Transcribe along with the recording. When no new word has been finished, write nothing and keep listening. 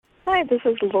Hi, this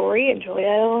is Lori in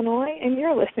Joliet, Illinois, and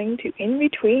you're listening to In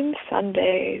Between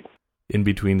Sundays. In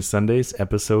Between Sundays,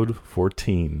 episode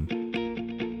 14.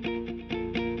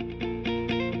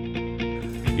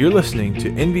 You're listening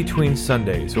to In Between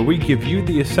Sundays, where we give you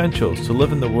the essentials to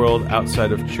live in the world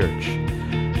outside of church.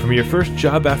 From your first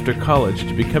job after college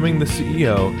to becoming the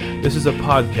CEO, this is a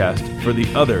podcast for the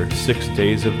other 6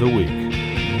 days of the week.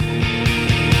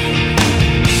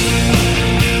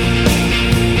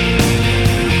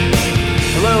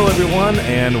 Hello, everyone,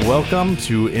 and welcome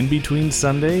to In Between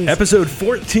Sundays. Episode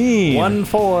 14!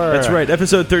 1-4. That's right,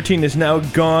 episode 13 is now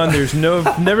gone. There's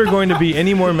never going to be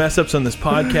any more mess-ups on this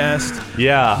podcast.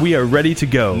 Yeah. We are ready to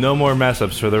go. No more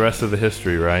mess-ups for the rest of the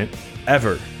history, right?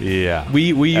 Ever. Yeah.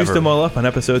 We used them all up on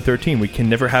episode 13. We can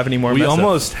never have any more We mess-ups.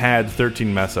 almost had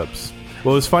 13 mess-ups.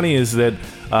 What was funny is that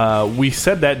we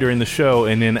said that during the show,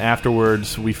 and then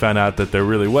afterwards we found out that there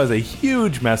really was a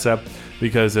huge mess-up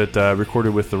because it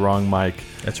recorded with the wrong mic.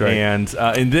 That's right. And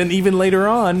then even later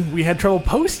on, we had trouble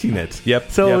posting it. Yep.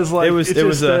 So yep. it was like it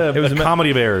was a comedy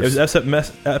of errors. It was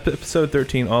episode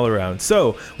 13 all around.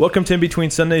 So, welcome to In Between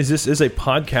Sundays. This is a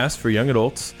podcast for young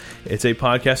adults. It's a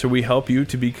podcast where we help you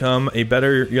to become a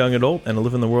better young adult and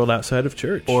live in the world outside of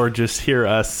church. Or just hear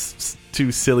us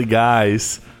two silly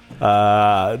guys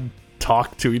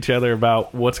talk to each other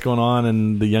about what's going on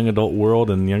in the young adult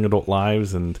world and young adult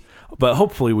lives. But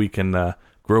hopefully we can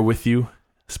grow with you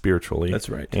spiritually. That's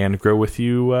right. And grow with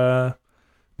you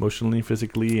emotionally,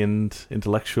 physically, and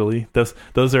intellectually.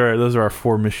 Those are our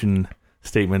 4 mission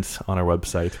statements on our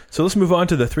website. So let's move on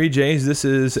to the 3 J's. This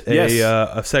is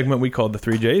a segment we call the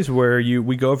 3 J's, where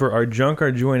we go over our junk,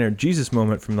 our joy, and our Jesus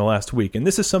moment from the last week. And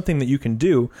this is something that you can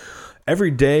do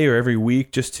every day or every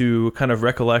week just to kind of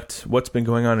recollect what's been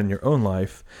going on in your own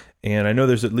life. And I know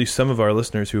there's at least some of our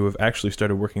listeners who have actually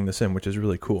started working this in, which is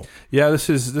really cool. Yeah, this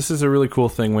is a really cool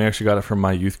thing. We actually got it from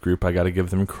my youth group. I got to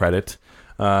give them credit.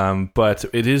 But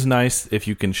it is nice if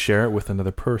you can share it with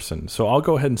another person. So I'll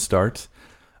go ahead and start.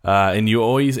 And you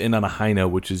always end on a high note,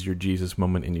 which is your Jesus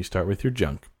moment, and you start with your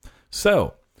junk.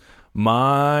 So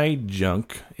my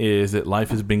junk is that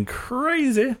life has been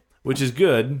crazy, which is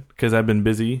good because I've been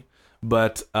busy.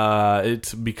 But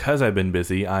it's because I've been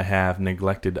busy, I have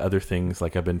neglected other things,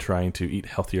 like I've been trying to eat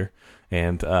healthier.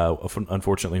 And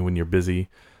unfortunately, when you're busy,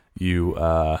 you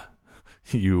don't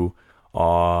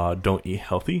eat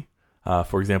healthy.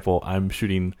 For example,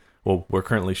 we're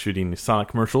currently shooting Sonic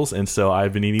commercials, and so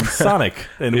I've been eating Sonic,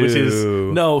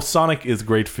 Sonic is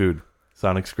great food.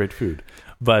 Sonic's great food.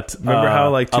 But remember how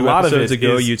like 2 episodes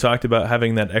ago you talked about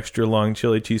having that extra long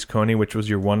chili cheese coney, which was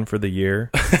your one for the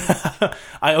year?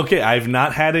 I've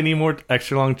not had any more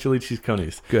extra long chili cheese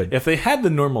conies. Good. If they had the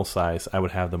normal size, I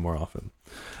would have them more often.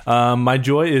 My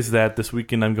joy is that this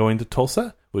weekend I'm going to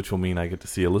Tulsa, which will mean I get to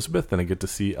see Elizabeth and I get to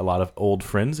see a lot of old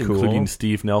friends, including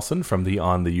Steve Nelson from the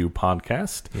On the U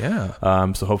podcast.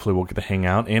 Yeah. So hopefully we'll get to hang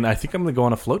out. And I think I'm going to go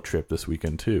on a float trip this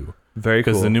weekend too. Very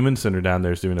cool. Because the Newman Center down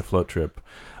there is doing a float trip.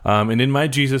 And in my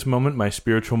Jesus moment, my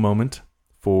spiritual moment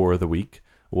for the week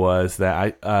was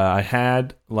that I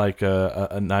had like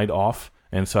a night off.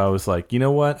 And so I was like, you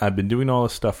know what? I've been doing all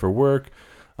this stuff for work.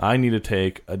 I need to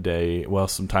take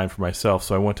some time for myself.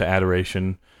 So I went to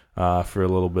adoration for a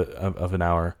little bit of an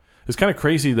hour. It was kind of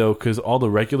crazy, though, because all the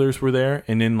regulars were there.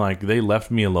 And then like they left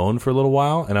me alone for a little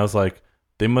while. And I was like,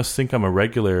 they must think I'm a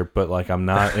regular, but like I'm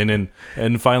not. And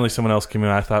finally someone else came in.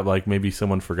 I thought like maybe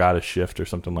someone forgot a shift or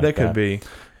something like that. That could be.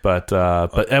 But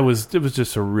it was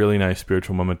just a really nice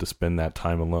spiritual moment to spend that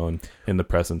time alone in the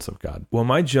presence of God. Well,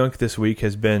 my junk this week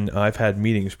has been I've had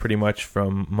meetings pretty much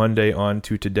from Monday on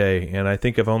to today, and I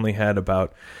think I've only had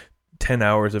about 10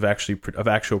 hours of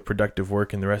actual productive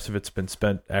work, and the rest of it's been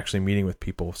spent actually meeting with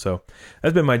people. So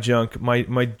that's been my junk.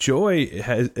 My joy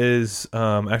is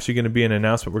actually going to be an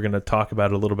announcement we're going to talk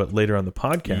about a little bit later on the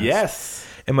podcast. Yes.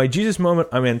 And my Jesus moment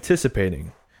I'm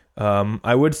anticipating.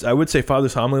 I would say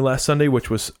Father's homily last Sunday, which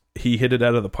was he hit it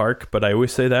out of the park, but I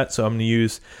always say that, so I'm going to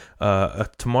use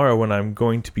tomorrow when I'm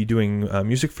going to be doing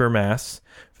music for Mass,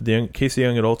 for the KC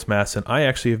Young Adults Mass, and I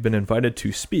actually have been invited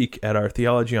to speak at our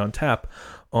Theology on Tap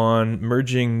on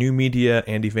merging new media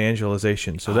and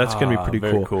evangelization. So that's going to be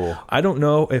pretty cool. I don't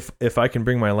know if I can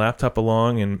bring my laptop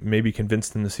along and maybe convince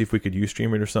them to see if we could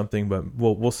Ustream it or something, but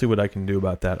we'll see what I can do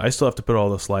about that. I still have to put all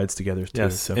the slides together too.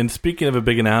 Yes. So. And speaking of a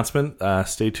big announcement,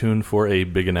 stay tuned for a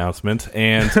big announcement.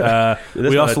 And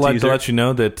we also like to let you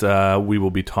know that we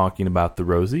will be talking about the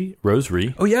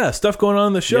Rosary. Oh yeah, stuff going on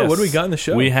in the show. Yes. What do we got in the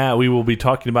show? We will be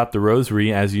talking about the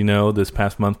Rosary. As you know, this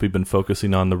past month we've been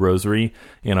focusing on the Rosary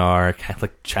in our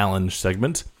Catholic Challenge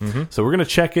segment. Mm-hmm. So we're going to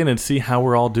check in and see how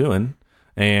we're all doing.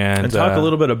 and talk a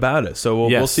little bit about it. So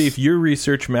we'll yes. see if your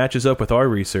research matches up with our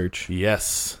research.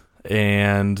 Yes.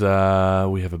 And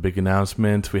we have a big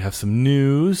announcement. We have some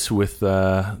news with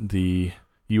the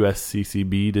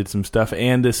USCCB did some stuff,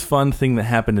 and this fun thing that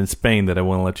happened in Spain that I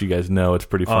want to let you guys know. It's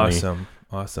pretty funny.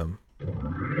 Awesome.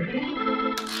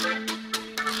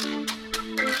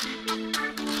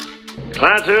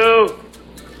 Klaatu,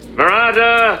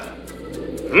 Barada.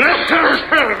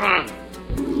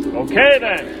 Okay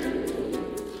then.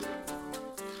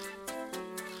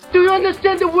 Do you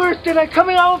understand the words that are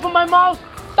coming out of my mouth?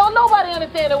 Don't nobody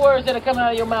understand the words that are coming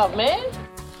out of your mouth, man.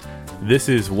 This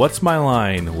is What's My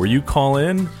Line, where you call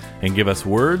in and give us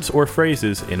words or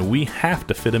phrases, and we have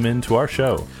to fit them into our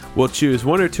show. We'll choose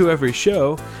one or two every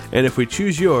show, and if we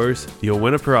choose yours, you'll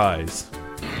win a prize.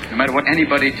 No matter what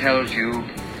anybody tells you,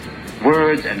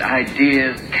 words and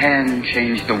ideas can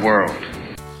change the world.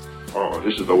 Oh,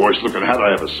 this is the worst looking hat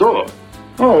I ever saw.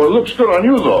 Oh, it looks good on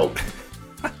you, though.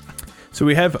 So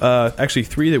we have actually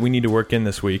 3 that we need to work in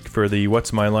this week for the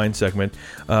What's My Line segment.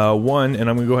 One, and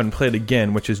I'm going to go ahead and play it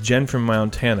again, which is Jen from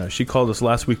Montana. She called us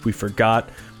last week. We forgot.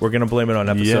 We're going to blame it on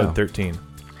episode 13.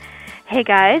 Hey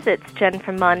guys, it's Jen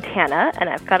from Montana, and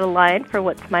I've got a line for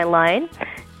What's My Line.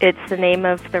 It's the name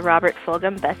of the Robert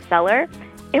Fulghum bestseller.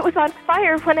 It was on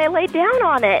fire when I lay down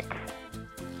on it.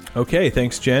 Okay,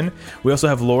 thanks, Jen. We also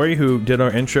have Lori, who did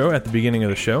our intro at the beginning of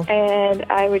the show. And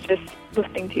I was just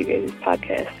listening to you guys'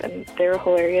 podcast, and they were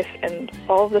hilarious. And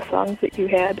all of the songs that you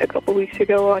had a couple weeks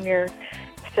ago on your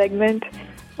segment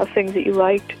of things that you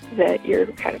liked that you're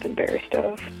kind of embarrassed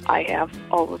of, I have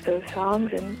all of those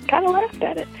songs and kind of laughed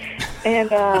at it. And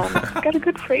got a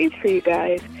good phrase for you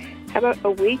guys. How about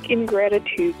awake in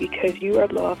gratitude because you are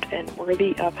loved and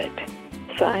worthy of it?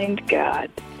 Signed, God.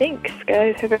 Thanks,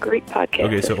 guys. Have a great podcast.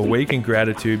 Okay, so awake in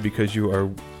gratitude because you are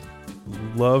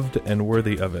loved and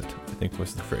worthy of it, I think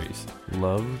was the phrase.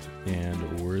 Loved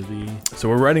and worthy. So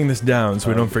we're writing this down so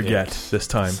we don't forget this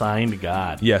time. Signed,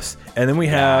 God. Yes. And then we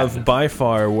have, by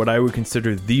far, what I would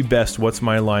consider the best What's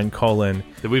My Line call-in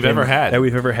that we've ever had.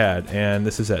 And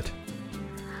this is it.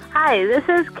 Hi, this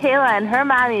is Kayla and her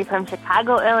mommy from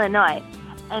Chicago, Illinois.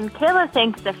 And Kayla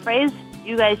thinks the phrase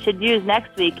you guys should use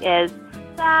next week is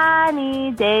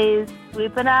sunny days,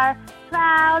 sweeping our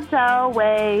clouds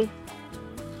away.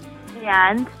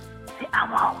 And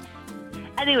Elmo.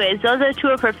 Anyways, those are 2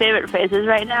 of her favorite phrases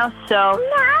right now, so...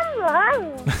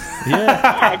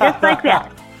 yeah, just like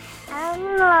that.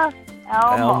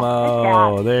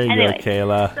 Elmo. There you go,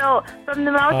 Kayla. So, from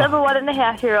the mouth of a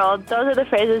 1.5-year-old, those are the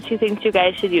phrases she thinks you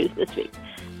guys should use this week.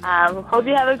 Hope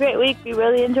you have a great week. We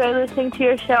really enjoy listening to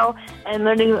your show and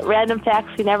learning random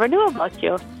facts we never knew about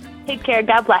you. Take care.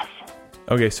 God bless.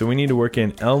 Okay, so we need to work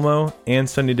in Elmo and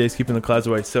Sunny Days Keeping the Clouds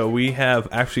Away. So we have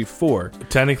actually 4.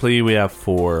 Technically, we have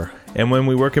 4. And when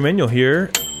we work them in, you'll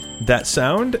hear that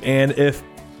sound. And if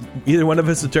either one of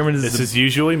us determines... This is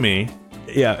usually me.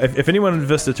 Yeah, if any one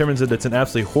of us determines that it's an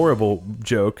absolutely horrible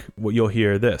joke, you'll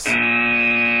hear this.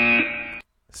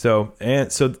 So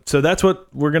that's what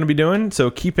we're going to be doing.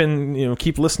 So keep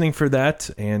listening for that,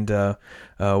 and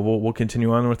we'll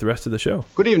continue on with the rest of the show.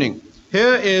 Good evening.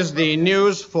 Here is the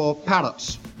news for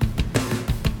parrots.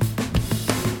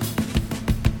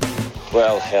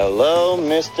 Well, hello,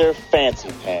 Mr. Fancy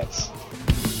Pants.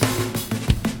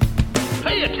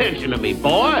 Pay attention to me,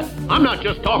 boy. I'm not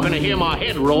just talking to hear my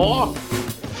head roar.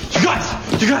 You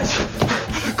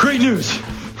guys, great news.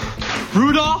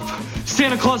 Rudolph,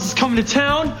 Santa Claus is coming to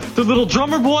town, the little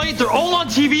drummer boy, they're all on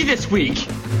TV this week.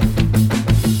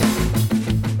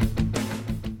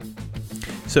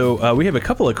 So we have a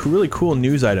couple of really cool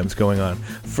news items going on.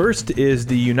 First is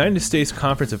the United States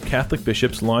Conference of Catholic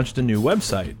Bishops launched a new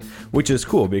website, which is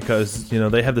cool because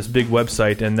they have this big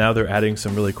website and now they're adding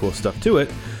some really cool stuff to it.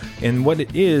 And what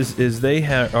it is they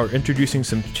are introducing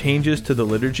some changes to the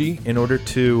liturgy in order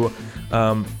to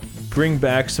bring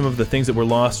back some of the things that were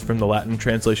lost from the Latin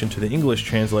translation to the English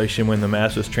translation when the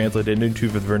Mass was translated into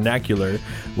the vernacular,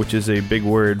 which is a big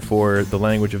word for the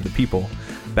language of the people,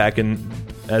 back in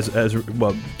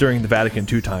during the Vatican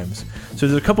II times. So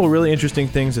there's a couple of really interesting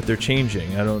things that they're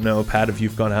changing. I don't know, Pat, if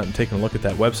you've gone out and taken a look at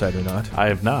that website or not. I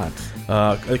have not.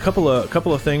 A couple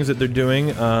of things that they're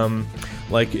doing,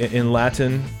 like in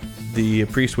Latin, the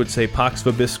priest would say Pax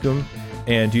Vobiscum,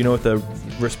 and do you know what the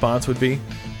response would be?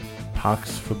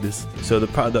 Pax Vobiscum. So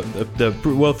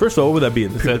well, first of all, what would that be?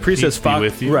 The priest says Pax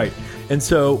with you, right? And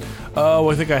so,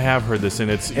 I think I have heard this, and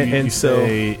it's you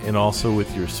say, and also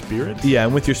with your spirit. Yeah,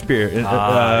 and with your spirit,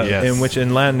 yes. In which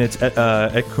in Latin it's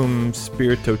et cum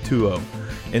spirito tuo,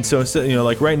 and so instead,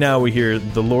 like right now we hear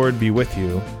the Lord be with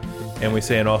you, and we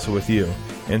say and also with you.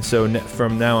 And so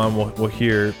from now on, we'll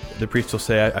hear the priest will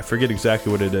say, I forget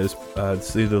exactly what it is.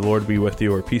 It's either the Lord be with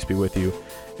you or peace be with you.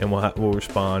 And we'll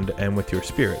respond, and with your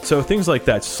spirit. So things like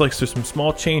that, just like there's some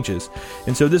small changes.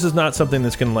 And so this is not something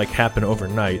that's going to like happen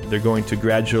overnight. They're going to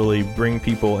gradually bring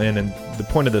people in. And the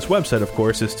point of this website, of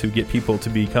course, is to get people to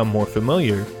become more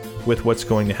familiar with what's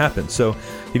going to happen. So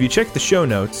if you check the show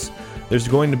notes, there's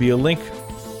going to be a link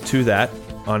to that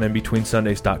on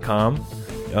InBetweenSundays.com.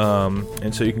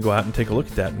 And so you can go out and take a look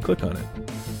at that and click on it.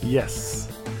 Yes.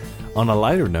 On a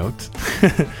lighter note,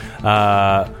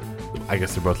 I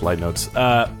guess they're both light notes.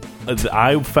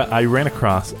 I ran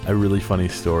across a really funny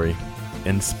story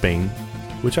in Spain,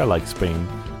 which I like Spain.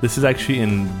 This is actually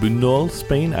in Bunol,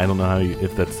 Spain. I don't know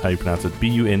if that's how you pronounce it.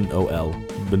 Bunol,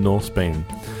 Bunol, Spain.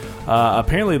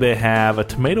 Apparently they have a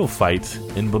tomato fight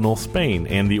in Bunol, Spain,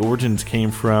 and the origins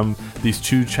came from these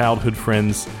two childhood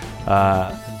friends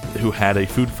who had a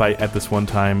food fight at this one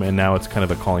time, and now it's kind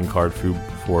of a calling card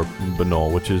for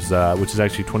Bunol, which is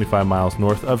actually 25 miles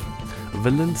north of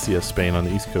Valencia, Spain, on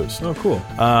the East Coast. Oh, cool.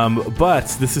 But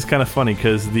this is kind of funny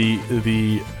because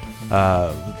the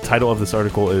title of this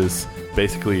article is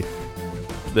basically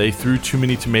they threw too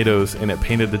many tomatoes and it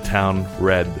painted the town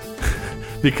red.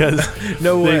 Because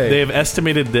no way. They have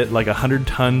estimated that like 100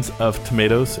 tons of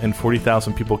tomatoes and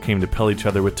 40,000 people came to pelt each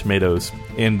other with tomatoes.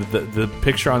 And the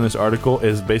picture on this article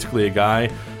is basically a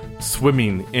guy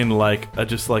swimming in like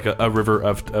a river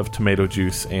of tomato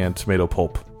juice and tomato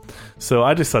pulp. So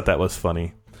I just thought that was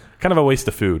funny. Kind of a waste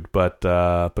of food, but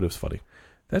it was funny.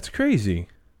 That's crazy.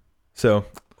 So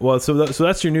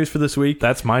that's your news for this week.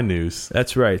 That's my news.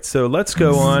 That's right. So let's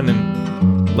go on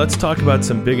and let's talk about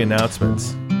some big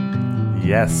announcements.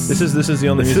 Yes. This is the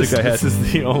only music I had. This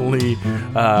is the only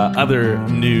other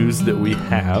news that we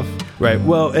have. Right.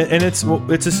 Well, and it's a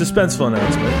suspenseful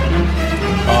announcement.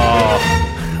 Oh.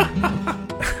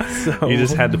 So, you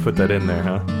just had to put that in there,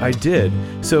 huh? I did.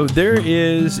 So there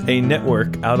is a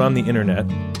network out on the internet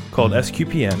called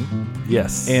SQPN.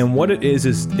 Yes. And what it is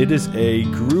it is a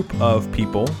group of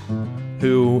people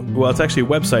who, well, it's actually a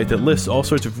website that lists all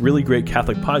sorts of really great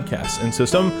Catholic podcasts. And so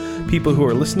some people who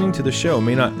are listening to the show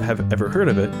may not have ever heard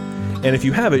of it. And if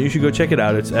you have it, you should go check it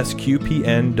out. It's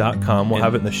sqpn.com. We'll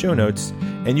have it in the show notes.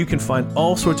 And you can find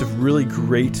all sorts of really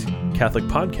great Catholic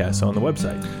podcasts on the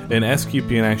website. And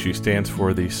SQPN actually stands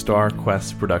for the Star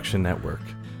Quest Production Network.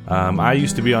 I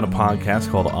used to be on a podcast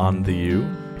called On the U.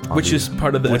 Which is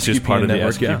part of the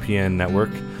SQPN network.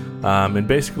 And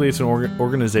basically it's an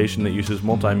organization that uses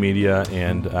multimedia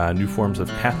and new forms of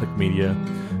Catholic media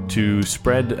to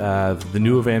spread the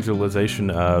new evangelization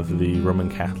of the Roman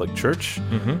Catholic Church,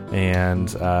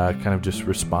 and kind of just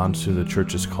responds to the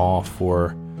Church's call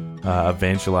for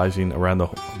evangelizing around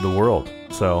the world.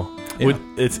 So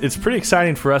it's pretty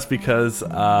exciting for us because...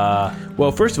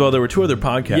 well, first of all, there were two other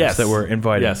podcasts that were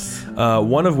invited. Yes.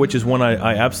 One of which is one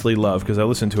I absolutely love because I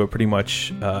listen to it pretty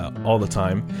much all the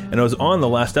time. And I was on the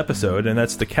last episode, and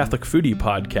that's the Catholic Foodie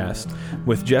podcast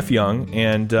with Jeff Young.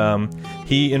 And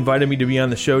he invited me to be on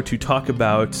the show to talk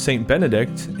about St.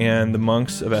 Benedict and the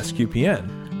monks of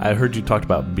SQPN. I heard you talked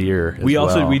about beer.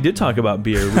 We did talk about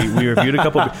beer. We reviewed a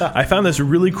couple. I found this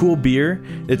really cool beer.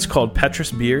 It's called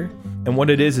Petrus beer, and what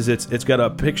it is it's got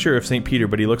a picture of St. Peter,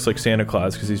 but he looks like Santa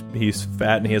Claus because he's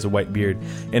fat and he has a white beard.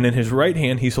 And in his right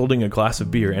hand, he's holding a glass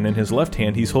of beer, and in his left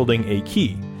hand, he's holding a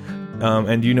key.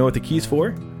 And do you know what the key's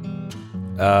for?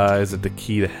 Is it the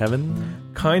key to heaven?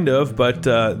 Kind of, but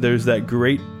there's that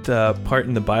great part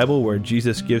in the Bible where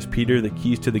Jesus gives Peter the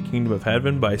keys to the kingdom of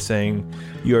heaven by saying,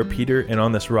 "You are Peter, and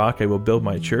on this rock I will build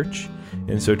my church."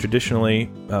 And so traditionally,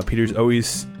 Peter's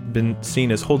always been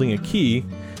seen as holding a key,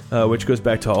 which goes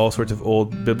back to all sorts of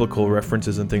old biblical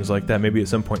references and things like that. Maybe at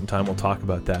some point in time we'll talk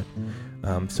about that.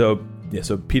 So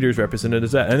Peter's represented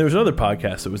as that. And there was another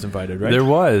podcast that was invited, right? There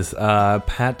was.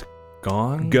 Pat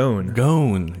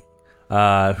Gone.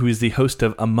 Who is the host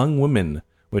of Among Women,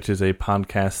 which is a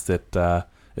podcast that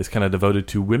is kind of devoted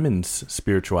to women's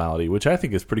spirituality, which I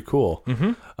think is pretty cool.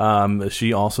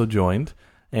 She also joined.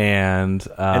 And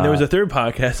there was a third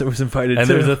podcast that was invited too. And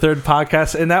there was a third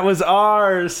podcast, and that was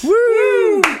ours.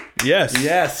 Woo! Yes.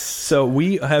 Yes. So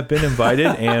we have been invited,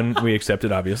 and we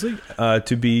accepted, obviously,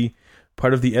 to be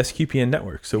part of the SQPN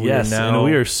network. So we are now and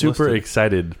we are super listed.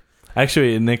 excited.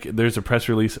 Actually, Nick, there's a press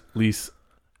release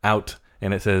out,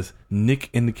 and it says, Nick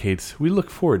indicates, we look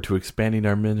forward to expanding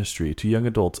our ministry to young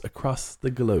adults across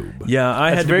the globe. Yeah,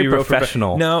 I had to very be real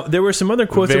professional. Now, there were some other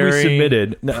quotes that we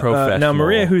submitted. Now,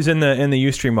 Maria, who's in the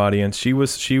Ustream audience, she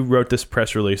wrote this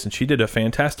press release, and she did a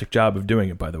fantastic job of doing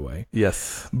it, by the way.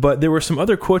 Yes. But there were some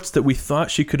other quotes that we thought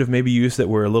she could have maybe used that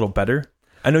were a little better.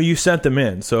 I know you sent them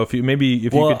in, so if you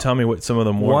could tell me what some of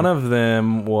them were. One of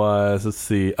them was, let's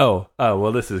see. Oh,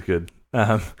 well, this is good.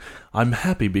 I'm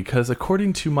happy because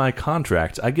according to my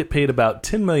contract, I get paid about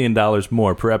 $10 million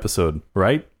more per episode,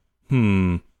 right?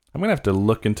 I'm going to have to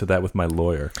look into that with my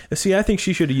lawyer. See, I think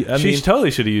she should. She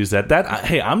totally should have used that.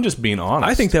 Hey, I'm just being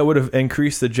honest. I think that would have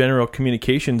increased the general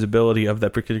communications ability of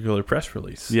that particular press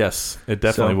release. Yes, it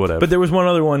definitely would have. But there was one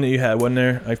other one that you had, wasn't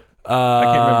there? I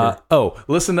can't remember. Oh,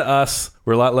 listen to us.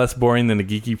 We're a lot less boring than a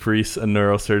geeky priest, a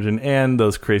neurosurgeon, and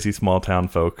those crazy small town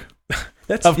folk.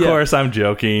 Of course, I'm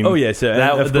joking. Oh, yes.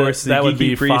 Of course, that would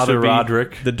be Father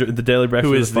Roderick, the Daily Breakfast,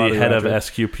 who is the head Roderick. of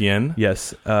SQPN.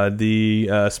 Yes.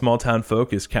 The small town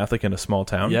folk is Catholic in a small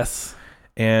town. Yes.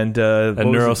 And a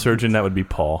neurosurgeon, that would be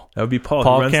Paul. That would be Paul.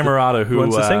 Paul Camerata, who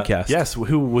runs the Saintcast. Yes,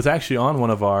 who was actually on one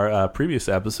of our previous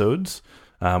episodes,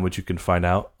 which you can find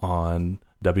out on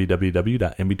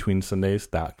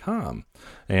www.inbetweensundays.com.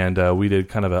 And we did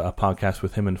kind of a podcast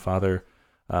with him and Father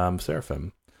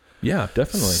Seraphim. Yeah,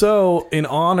 definitely. So, in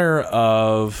honor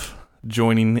of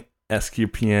joining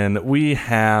SQPN, we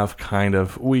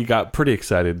got pretty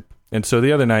excited. And so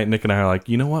the other night, Nick and I are like,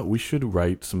 you know what? We should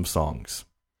write some songs.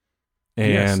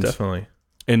 And, yes, definitely.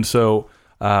 And so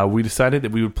we decided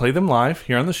that we would play them live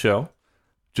here on the show,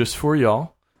 just for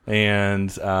y'all.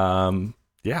 And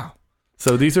yeah.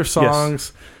 So these are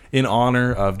songs in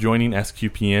honor of joining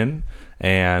SQPN.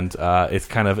 And it's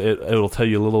kind of it'll tell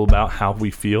you a little about how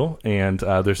we feel, and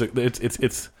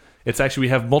it's actually we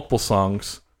have multiple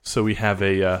songs, so we have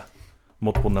a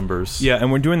multiple numbers. Yeah,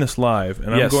 and we're doing this live,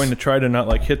 and I'm going to try to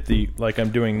not hit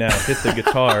I'm doing now, hit the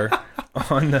guitar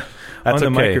on the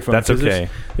microphone. That's okay.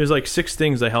 There's 6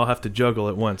 things I'll have to juggle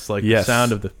at once, the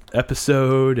sound of the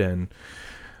episode and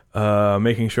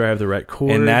making sure I have the right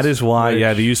chords. And that is why,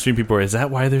 the Ustream people is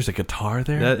that why there's a guitar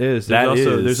there? That is.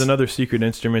 There's another secret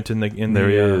instrument in the. There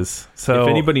is. So if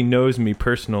anybody knows me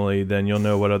personally, then you'll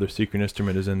know what other secret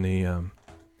instrument is in the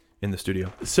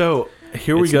studio. So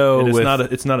here we go.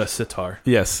 It's not a sitar.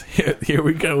 Yes. Here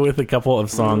we go with a couple of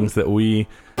songs that we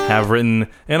have written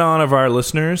in honor of our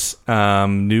listeners,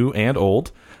 new and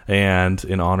old, and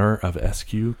in honor of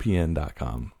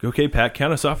SQPN.com. Okay, Pat,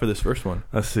 count us off for this first one.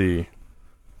 Let's see.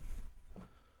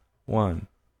 1,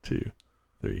 2,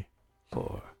 3,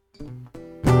 4.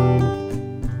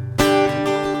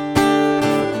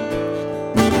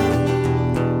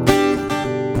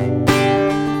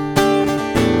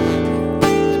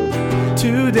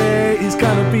 Today is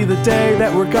gonna be the day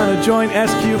that we're gonna join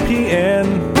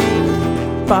SQPN.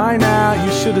 By now,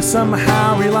 you should have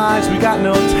somehow realized we got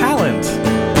no talent.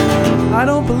 I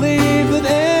don't believe that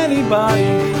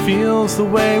anybody feels the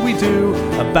way we do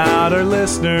about our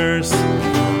listeners.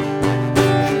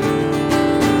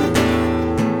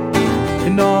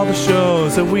 And all the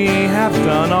shows that we have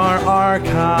done are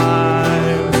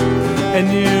archived,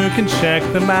 and you can check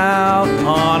them out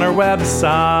on our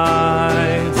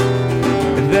website.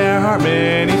 And there are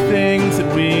many things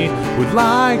that we would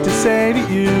like to say to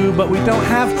you, but we don't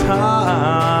have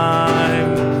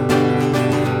time.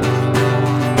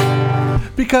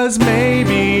 Because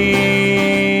maybe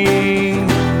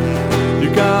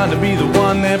you're gonna be the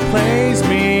one that plays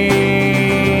me.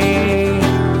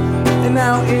 And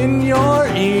now in your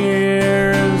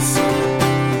ears,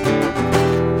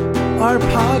 our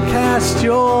podcast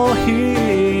you'll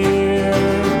hear.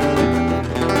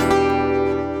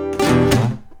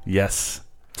 Yes.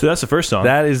 So that's the first song.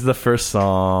 That is the first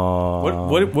song.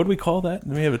 What do we call that?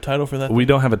 Do we have a title for that? We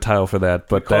don't have a title for that,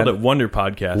 but we called it Wonder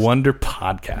Podcast. Wonder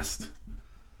Podcast.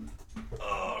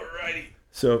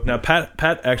 So now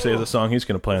Pat actually has a song he's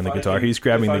going to play on the guitar. He's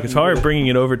grabbing the guitar, bringing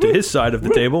it over to his side of the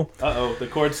table. Uh-oh, the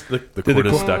cord is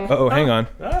stuck. Uh-oh, hang on.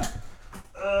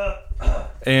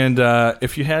 And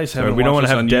if you guys haven't, we don't want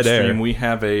to have dead air. We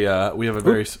have a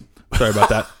very sorry about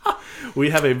that.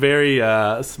 We have a very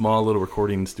small little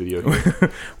recording studio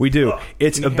here. We do.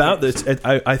 It's about this.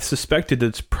 I suspected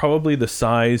it's probably the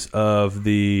size of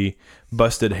the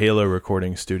Busted Halo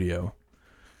recording studio.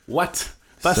 What?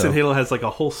 Busted Halo has a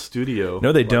whole studio.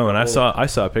 No, they don't. I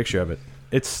saw a picture of it.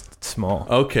 It's small.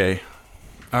 Okay.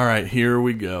 All right, here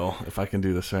we go. If I can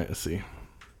do this right, let's see.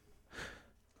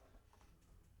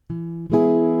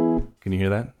 Can you hear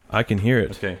that? I can hear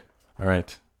it. Okay. All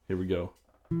right. Here we go.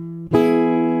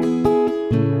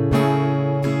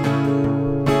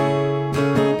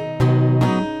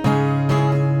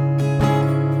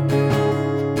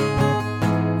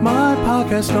 My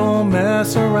podcast don't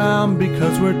mess around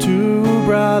because we're two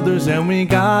brothers and we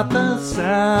got the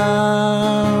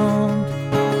sound.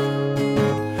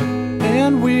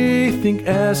 And we think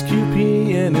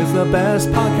SQPN is the best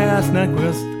podcast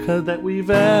network that we've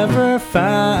ever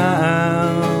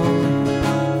found.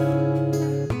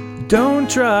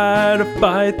 Don't try to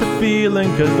fight the feeling,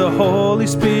 'cause the Holy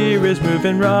Spirit's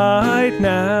moving right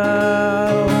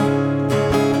now.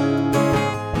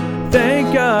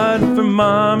 Thank God for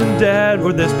Mom and Dad,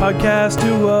 or this podcast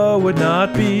duo would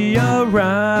not be around.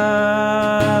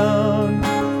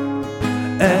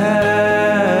 SQPN.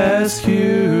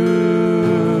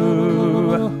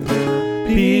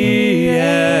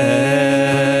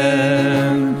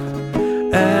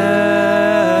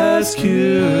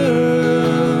 SQPN.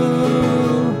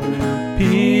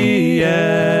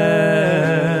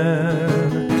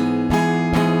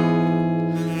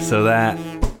 So that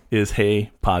is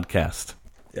Hey Podcast.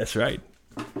 That's right.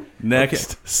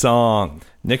 Next song.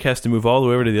 Nick has to move all the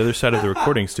way over to the other side of the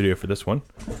recording studio for this one.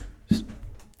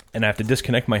 And I have to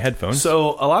disconnect my headphones.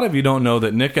 So a lot of you don't know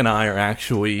that Nick and I are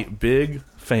actually big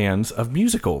fans of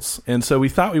musicals. And so we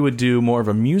thought we would do more of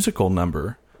a musical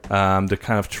number to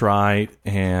kind of try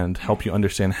and help you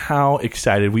understand how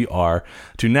excited we are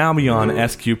to now be on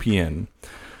SQPN.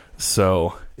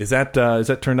 So is that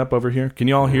turned up over here? Can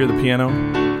you all hear the piano?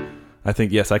 I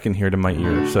think, yes, I can hear it in my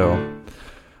ear. So,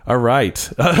 all right.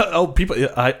 People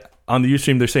on the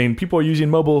Ustream, they're saying people are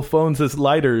using mobile phones as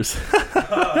lighters.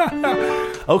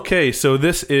 Okay, so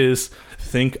this is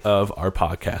Think of Our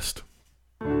Podcast.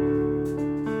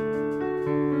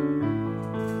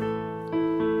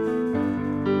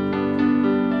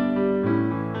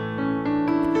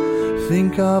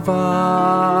 Think of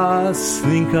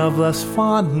us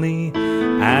fondly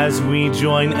as we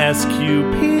join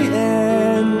SQPN.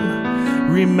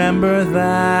 Remember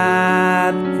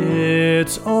that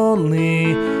it's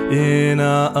only in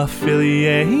a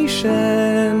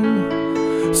affiliation.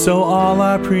 So all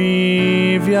our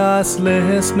previous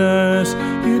listeners,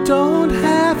 you don't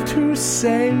have to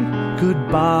say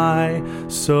goodbye.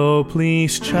 So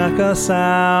please check us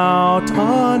out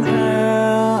on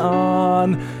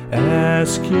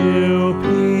SQPN.com.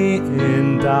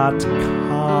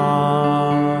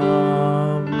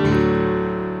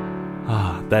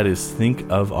 That is Think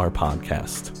of Our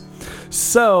Podcast.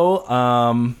 So,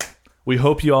 we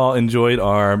hope you all enjoyed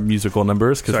our musical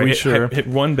numbers, because we hit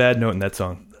one bad note in that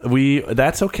song.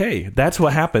 That's okay. That's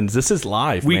what happens. This is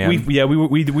live, man.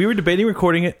 We were debating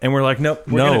recording it, and we're like, nope.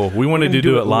 We wanted to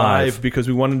do it live because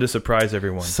we wanted to surprise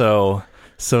everyone. So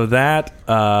that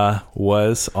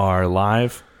was our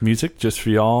live music just for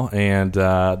y'all, and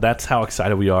that's how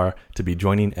excited we are to be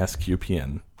joining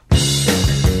SQPN.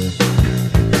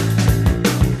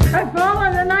 I've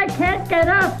fallen and I can't get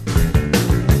up.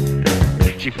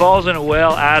 She falls in a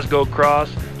well, eyes go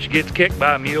cross. She gets kicked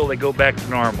by a mule, they go back to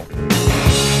normal.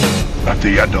 At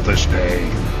the end of this day,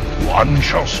 one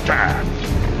shall stand,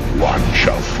 one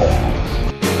shall fall.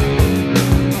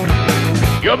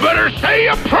 You better say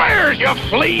your prayers, you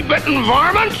flea-bitten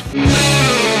varmint!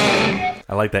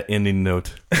 I like that ending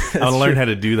note. I'll learn how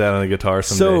to do that on the guitar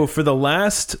someday. So for the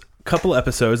last couple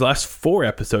episodes, last 4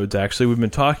 episodes actually, we've been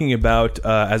talking about,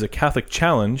 as a Catholic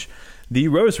challenge, the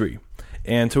Rosary.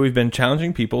 And so we've been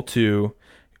challenging people to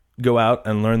go out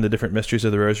and learn the different mysteries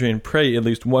of the Rosary and pray at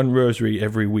least one Rosary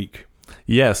every week.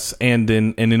 Yes, and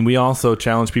then we also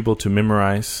challenge people to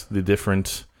memorize the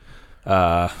different,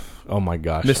 oh my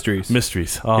gosh. Mysteries.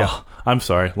 Oh, yeah. I'm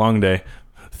sorry. Long day.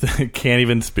 Can't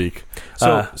even speak.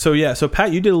 So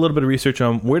Pat, you did a little bit of research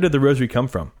on where did the Rosary come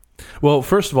from? Well,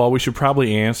 first of all, we should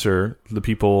probably answer the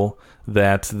people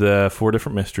that the 4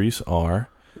 different mysteries are: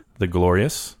 the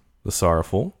glorious, the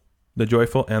sorrowful, the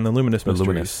joyful, and the luminous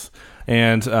mysteries.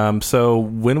 And so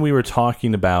when we were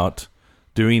talking about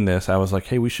doing this, I was like,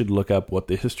 hey, we should look up what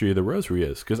the history of the Rosary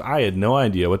is, because I had no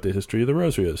idea what the history of the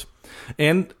Rosary is.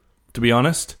 And to be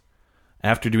honest,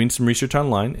 after doing some research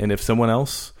online, and if someone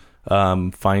else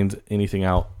finds anything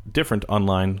out different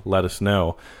online, let us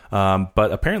know.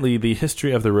 But apparently the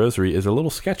history of the Rosary is a little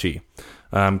sketchy,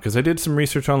 because I did some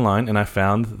research online, and I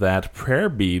found that prayer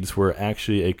beads were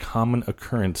actually a common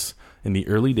occurrence in the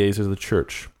early days of the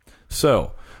church.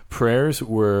 So prayers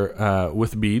were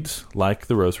with beads, like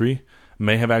the Rosary,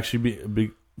 may have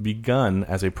actually begun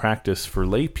as a practice for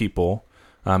lay people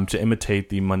to imitate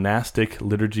the monastic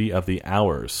liturgy of the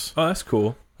hours. Oh, that's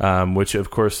cool. Which,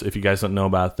 of course, if you guys don't know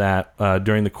about that,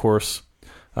 during the course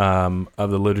of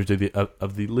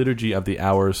the liturgy of the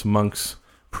hours, monks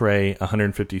pray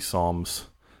 150 psalms.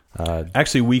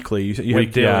 Actually, weekly. You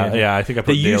have daily. Yeah, I think I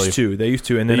put daily. They used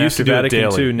to, and then after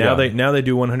Vatican II, now they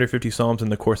do 150 psalms in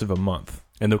the course of a month.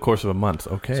 In the course of a month,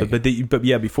 okay. So, but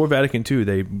yeah, before Vatican II,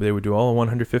 they would do all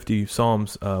 150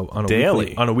 psalms on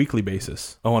a weekly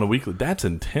basis. Oh, on a weekly. That's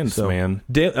intense, man.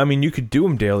 I mean, you could do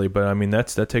them daily, but I mean that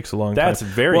takes a long time. That's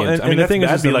very intense. I mean,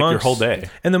 that'd be like your whole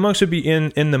day. And the monks would be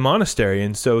in the monastery,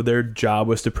 and so their job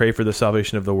was to pray for the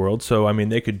salvation of the world. So I mean,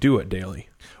 they could do it daily.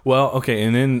 Well, okay,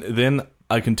 and then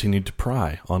I continued to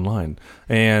pry online,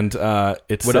 and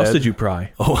What else did you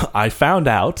pry? Oh, I found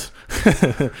out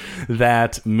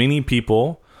that many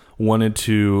people wanted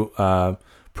to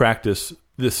practice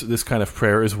this kind of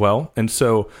prayer as well, and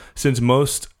so since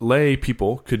most lay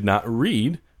people could not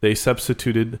read, they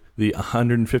substituted the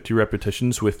 150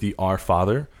 repetitions with the Our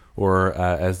Father, or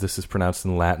as this is pronounced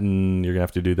in Latin, you're gonna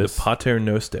have to do this: the Pater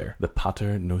Noster. The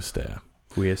Pater Noster.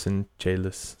 Quies in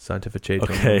Caelus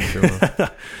Sanctificetum. Okay.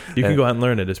 You can go out and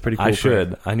learn it. It's pretty cool. I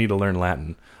should. I need to learn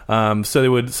Latin. So they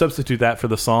would substitute that for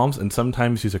the Psalms and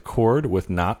sometimes use a cord with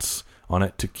knots on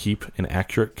it to keep an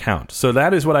accurate count. So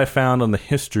that is what I found on the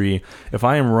history. If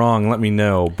I am wrong, let me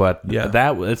know. But it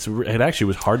actually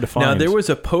was hard to find. Now, there was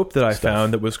a pope that I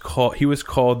found that was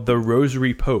called the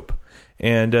Rosary Pope.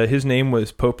 And his name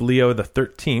was Pope Leo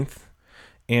XIII.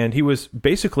 And he was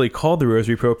basically called the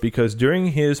Rosary Pope because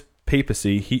during his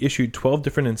papacy, he issued 12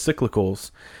 different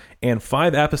encyclicals and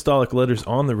 5 apostolic letters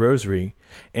on the rosary,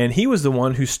 and he was the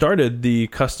one who started the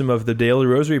custom of the daily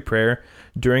rosary prayer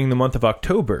during the month of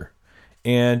October.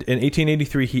 And in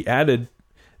 1883, he added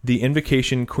the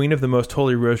invocation Queen of the Most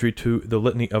Holy Rosary to the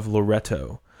Litany of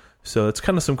Loreto. So it's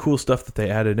kind of some cool stuff that they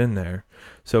added in there.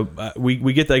 So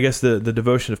we get, I guess, the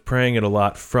devotion of praying it a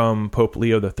lot from Pope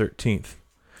Leo XIII.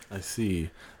 I see.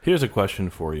 Here's a question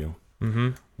for you. Mm-hmm.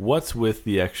 What's with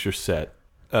the extra set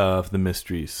of the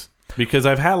mysteries? Because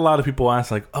I've had a lot of people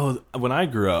ask, like, oh, when I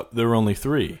grew up, there were only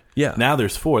 3. Yeah. Now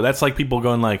there's 4. That's like people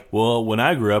going like, well, when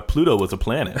I grew up, Pluto was a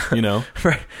planet, you know?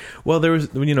 Right. Well, there was,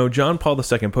 Pope John Paul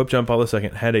II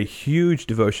had a huge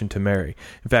devotion to Mary.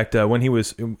 In fact,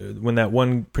 when that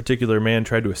one particular man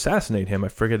tried to assassinate him, I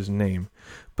forget his name,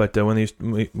 but when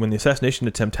the assassination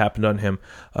attempt happened on him,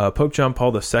 Pope John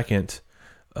Paul II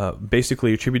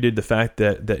basically attributed the fact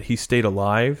that he stayed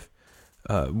alive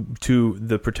to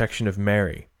the protection of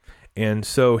Mary. And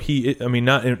so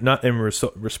not in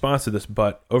response to this,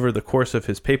 but over the course of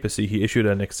his papacy, he issued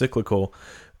an encyclical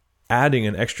adding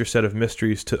an extra set of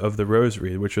mysteries of the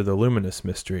Rosary, which are the luminous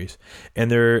mysteries. And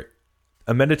they're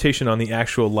a meditation on the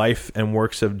actual life and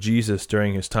works of Jesus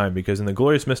during his time, because in the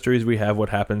glorious mysteries, we have what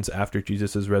happens after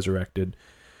Jesus is resurrected.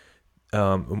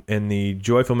 In the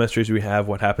joyful mysteries, we have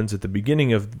what happens at the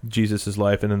beginning of Jesus'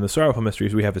 life, and in the sorrowful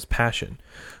mysteries, we have his passion.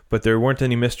 But there weren't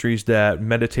any mysteries that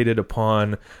meditated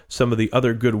upon some of the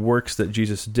other good works that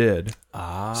Jesus did,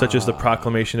 such as the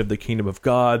proclamation of the kingdom of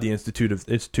God, the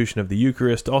institution of the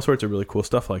Eucharist, all sorts of really cool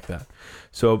stuff like that.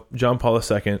 So John Paul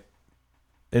II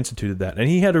instituted that, and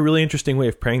he had a really interesting way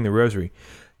of praying the Rosary.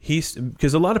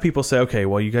 Because a lot of people say, okay,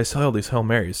 well, you guys say all these Hail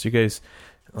Marys, you guys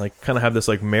like kind of have this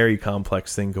like Mary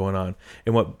complex thing going on.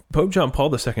 And what Pope John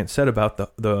Paul II said about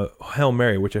the Hail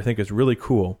Mary, which I think is really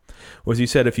cool, was he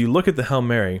said, if you look at the Hail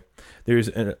Mary,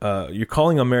 you're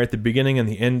calling on Mary at the beginning and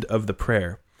the end of the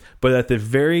prayer, but at the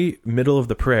very middle of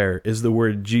the prayer is the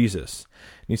word Jesus.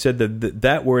 And he said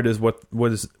that word is what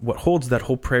holds that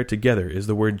whole prayer together, is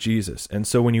the word Jesus. And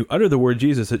so when you utter the word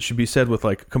Jesus, it should be said with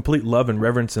like complete love and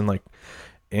reverence and like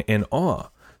and awe.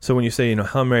 So when you say,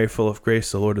 Hail Mary, full of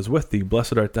grace, the Lord is with thee.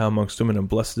 Blessed art thou amongst women, and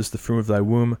blessed is the fruit of thy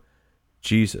womb,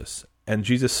 Jesus. And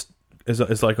Jesus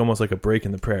is like almost like a break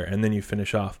in the prayer. And then you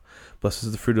finish off. Blessed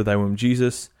is the fruit of thy womb,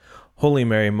 Jesus. Holy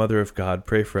Mary, Mother of God,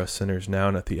 pray for us sinners now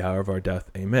and at the hour of our death.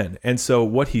 Amen. And so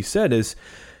what he said is,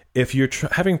 if you're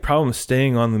having problems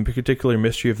staying on the particular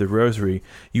mystery of the Rosary,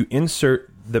 you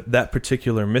insert that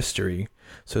particular mystery.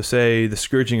 So say the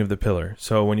scourging of the pillar.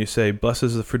 So when you say, blessed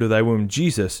is the fruit of thy womb,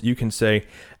 Jesus, you can say,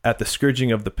 at the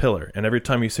scourging of the pillar. And every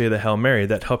time you say the Hail Mary,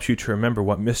 that helps you to remember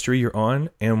what mystery you're on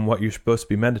and what you're supposed to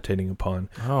be meditating upon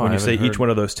when you say each one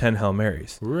of those 10 Hail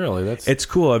Marys. Really? It's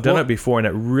cool. I've done it before, and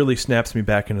it really snaps me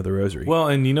back into the Rosary. Well,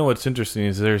 and you know what's interesting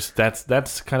is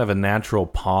that's kind of a natural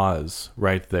pause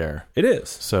right there. It is.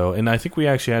 So, and I think we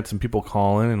actually had some people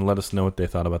call in and let us know what they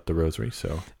thought about the Rosary.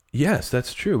 So yes,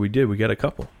 that's true. We did. We got a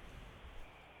couple.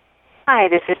 Hi,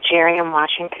 this is Jerry in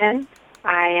Washington.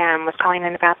 I was calling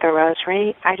in about the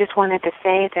Rosary. I just wanted to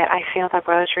say that I feel the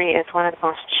Rosary is one of the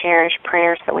most cherished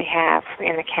prayers that we have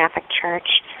in the Catholic Church.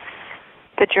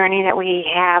 The journey that we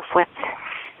have with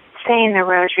saying the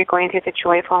Rosary, going through the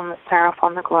joyful and the sorrowful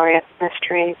and the glorious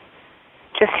mysteries,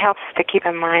 just helps to keep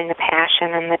in mind the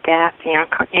passion and the death, the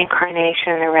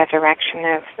incarnation and the resurrection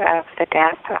of the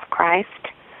death of Christ.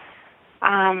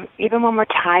 Even when we're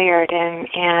tired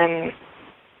and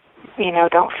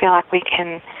don't feel like we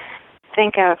can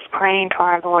think of praying to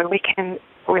our Lord, we can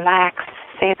relax,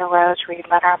 say the rosary,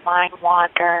 let our mind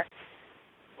wander,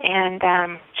 and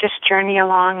just journey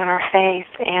along in our faith.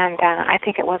 And I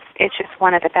think it's just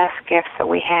one of the best gifts that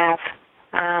we have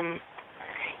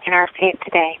in our faith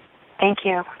today. Thank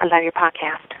you. I love your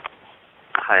podcast.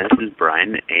 Hi, this is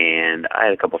Brian, and I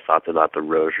had a couple thoughts about the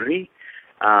rosary.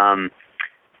 I'm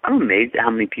amazed at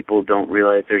how many people don't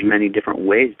realize there's many different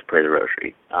ways to pray the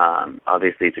rosary.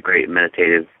 Obviously, it's a great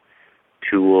meditative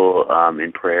tool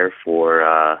in prayer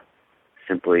for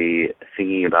simply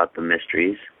thinking about the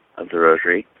mysteries of the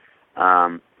rosary.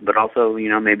 But also,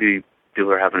 maybe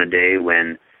people are having a day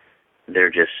when they're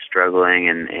just struggling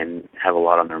and have a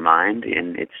lot on their mind,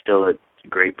 and it's still a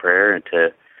great prayer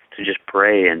to just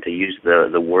pray and to use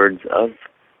the words of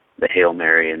the Hail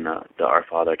Mary and the Our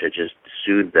Father to just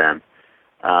soothe them.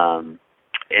 And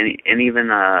even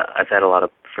I've had a lot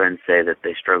of friends say that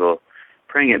they struggle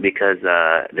praying it because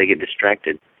they get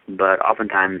distracted. But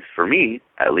oftentimes, for me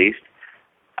at least,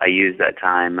 I use that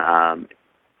time.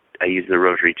 I use the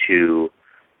rosary to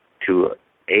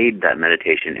aid that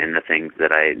meditation in the things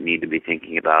that I need to be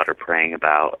thinking about or praying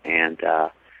about, and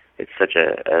it's such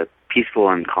a peaceful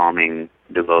and calming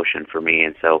devotion for me.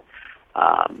 And so,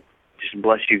 just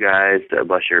bless you guys,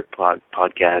 bless your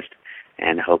podcast,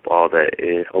 and hope all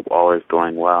is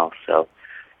going well. So,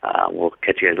 we'll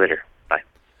catch you guys later. Bye.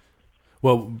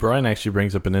 Well, Brian actually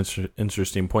brings up an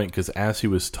interesting point, because as he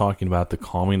was talking about the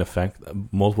calming effect,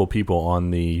 multiple people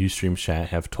on the Ustream chat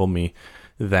have told me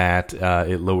that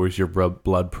it lowers your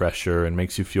blood pressure and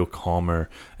makes you feel calmer.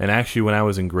 And actually, when I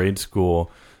was in grade school,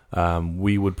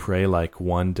 we would pray like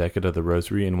one decade of the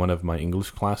rosary in one of my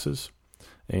English classes.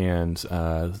 And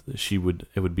it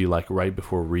would be like right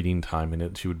before reading time,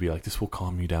 and she would be like, "This will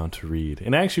calm you down to read."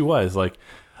 And it actually was like,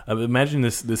 imagine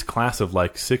this class of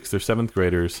like 6th or 7th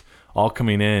graders all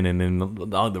coming in, and then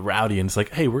all the rowdy, and it's like,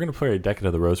 "Hey, we're gonna pray a decade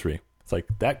of the rosary." It's like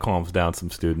that calms down some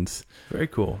students. Very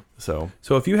cool. So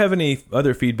if you have any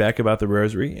other feedback about the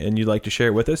rosary and you'd like to share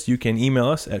it with us, you can email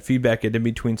us at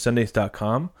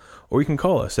feedback@inbetweensundays.com, or you can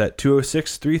call us at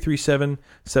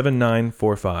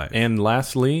 206-337-7945. And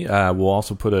lastly, we'll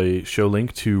also put a show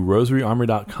link to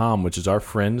rosaryarmor.com, which is our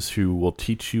friends who will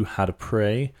teach you how to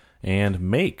pray and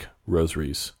make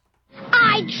rosaries.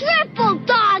 I triple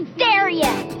dog dare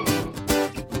you!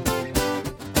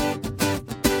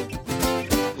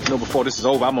 Before this is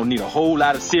over, I'm gonna need a whole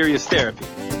lot of serious therapy.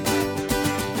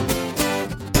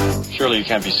 Surely you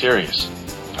can't be serious.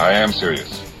 I am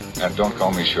serious. And don't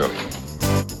call me Shirley.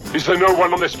 Is there no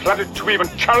one on this planet to even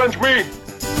challenge me?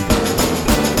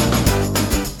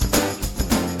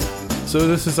 So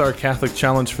this is our Catholic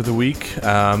challenge for the week.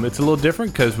 It's a little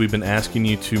different because we've been asking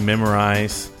you to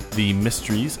memorize the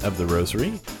mysteries of the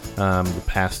Rosary the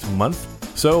past month.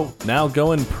 So now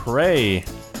go and pray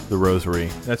the Rosary.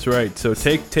 That's right. So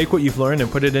take what you've learned and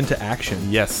put it into action.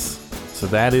 Yes. So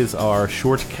that is our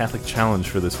short Catholic challenge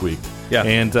for this week. Yeah.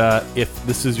 And if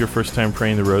this is your first time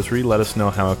praying the Rosary, let us know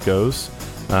how it goes.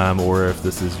 Or if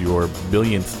this is your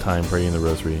billionth time praying the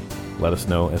Rosary, let us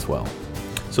know as well.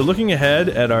 So looking ahead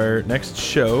at our next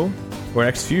show, or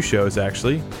next few shows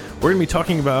actually, we're going to be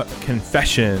talking about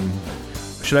confession.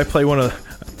 Should I play one of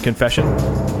confession?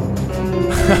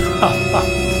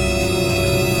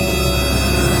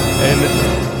 And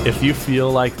if you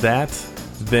feel like that,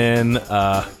 then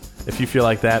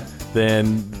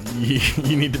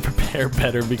you need to prepare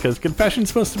better, because confession's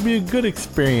supposed to be a good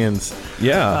experience.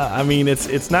 Yeah. I mean,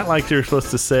 it's not like you're supposed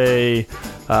to say,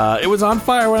 "It was on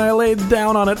fire when I laid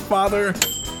down on it, Father."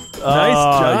 Nice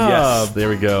job. Yes. There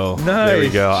we go. Nice there we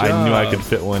go. job. I knew I could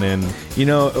fit one in.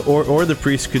 Or the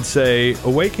priest could say,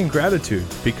 "Awaken gratitude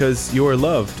because you are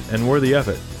loved and worthy of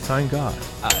it. Sign God."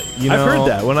 I've heard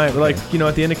that when at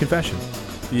the end of confession.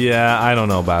 Yeah, I don't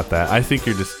know about that. I think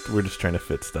we're just trying to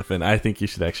fit stuff in. I think you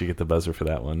should actually get the buzzer for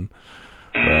that one.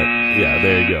 But yeah,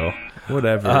 there you go.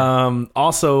 Whatever.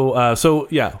 So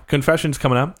confession's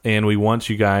coming up, and we want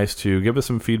you guys to give us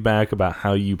some feedback about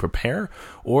how you prepare,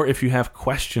 or if you have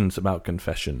questions about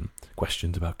confession.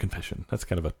 That's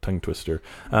kind of a tongue twister,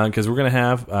 because we're going to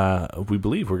have, we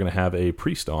believe we're going to have a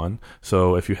priest on.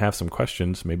 So if you have some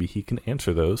questions, maybe he can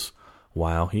answer those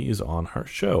while he is on our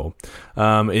show.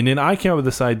 And then I came up with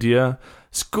this idea.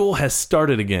 School has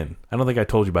started again. I don't think I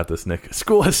told you about this, Nick.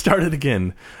 School has started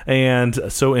again.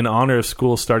 And so in honor of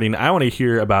school starting, I want to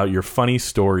hear about your funny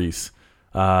stories.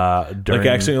 Like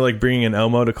actually bringing an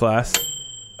Elmo to class?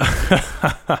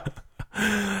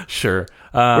 Sure.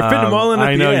 We're fitting them all in at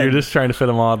the end. I know, you're just trying to fit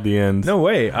them all at the end. No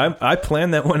way. I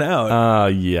planned that one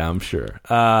out. Yeah, I'm sure.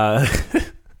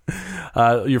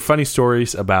 your funny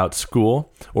stories about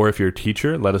school, or if you're a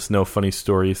teacher, let us know funny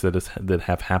stories that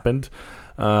have happened.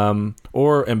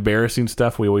 Or embarrassing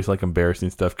stuff. We always like embarrassing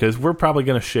stuff because we're probably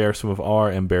going to share some of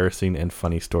our embarrassing and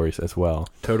funny stories as well.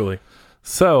 Totally.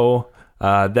 So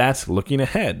that's looking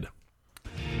ahead.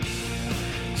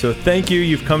 So thank you.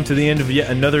 You've come to the end of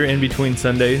yet another In Between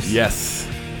Sundays. Yes,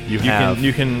 you have.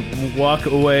 You can walk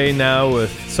away now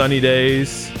with sunny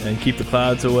days and keep the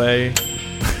clouds away.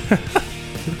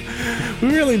 We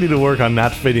really need to work on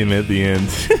not fitting at the end.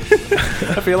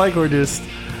 I feel like we're just...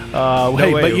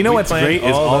 but you know what's great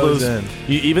is all those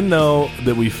even though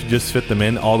that we've just fit them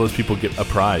in, all those people get a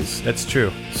prize. That's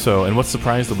true. So, and what's the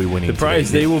prize they'll be winning? The prize,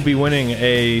 today? They will be winning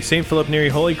a St. Philip Neri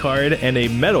Holy Card and a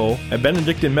medal, a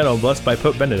Benedictine medal blessed by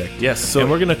Pope Benedict. Yes. And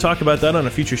we're going to talk about that on a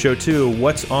future show too,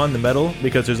 what's on the medal,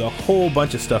 because there's a whole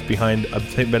bunch of stuff behind a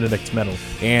St. Benedict's medal.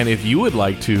 And if you would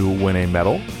like to win a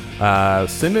medal,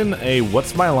 send in a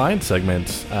What's My Line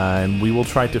segment, and we will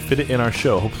try to fit it in our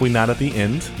show. Hopefully not at the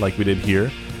end like we did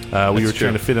here. We were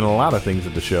trying to fit in a lot of things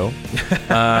at the show.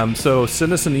 So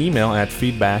send us an email at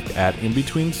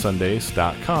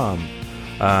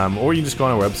feedback@inbetweensundays.com. Or you can just go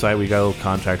on our website. We got a little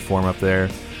contact form up there.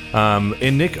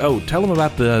 And Nick, tell them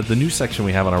about the new section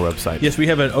we have on our website. Yes, we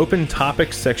have an open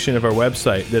topics section of our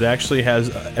website that actually has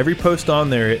every post on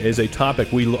there is a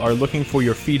topic we are looking for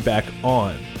your feedback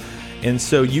on. And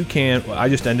so you can... I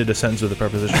just ended a sentence with a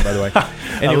preposition, by the way.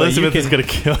 Anyway, Elizabeth is going to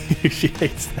kill you. She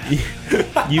hates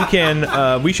that. You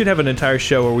can... we should have an entire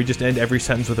show where we just end every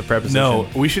sentence with a preposition. No,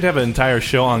 we should have an entire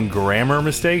show on grammar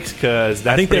mistakes, because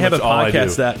that's I think they have a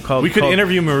podcast we could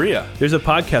interview Maria. There's a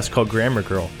podcast called Grammar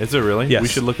Girl. Is it really? Yes. We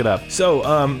should look it up.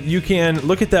 So you can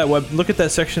look at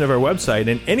that section of our website,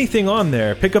 and anything on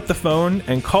there, pick up the phone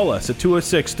and call us at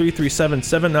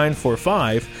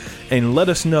 206-337-7945 and let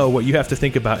us know what you have to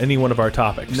think about any one of our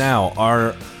topics. Now,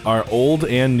 our old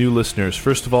and new listeners.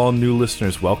 First of all, new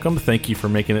listeners, welcome. Thank you for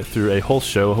making it through a whole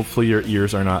show. Hopefully your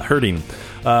ears are not hurting.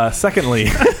 Secondly,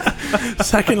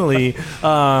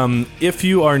 if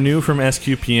you are new from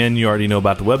SQPN, you already know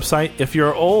about the website. If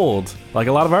you're old, like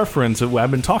a lot of our friends that I've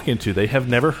been talking to, they have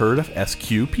never heard of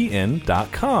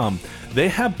SQPN.com. They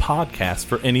have podcasts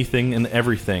for anything and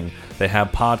everything. They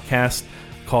have podcasts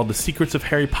called The Secrets of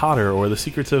Harry Potter or The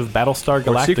Secrets of Battlestar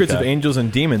Galactica. Or Secrets of Angels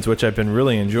and Demons, which I've been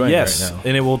really enjoying right now.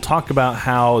 And it will talk about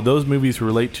how those movies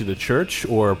relate to the church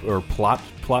or plot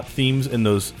themes in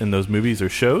those movies or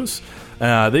shows.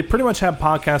 They pretty much have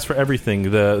podcasts for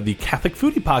everything. The Catholic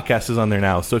Foodie podcast is on there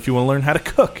now, so if you want to learn how to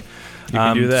cook, you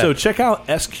can do that. So check out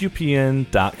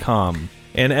SQPN.com.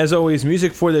 And as always,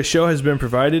 music for this show has been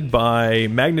provided by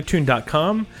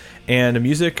Magnatune.com and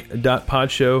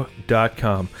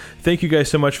music.podshow.com. Thank you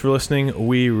guys so much for listening.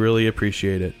 We really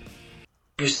appreciate it.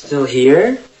 You're still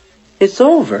here? It's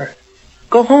over.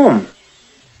 Go home.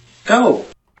 Go.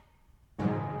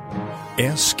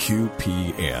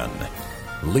 SQPN,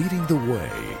 leading the way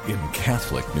in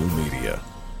Catholic new media.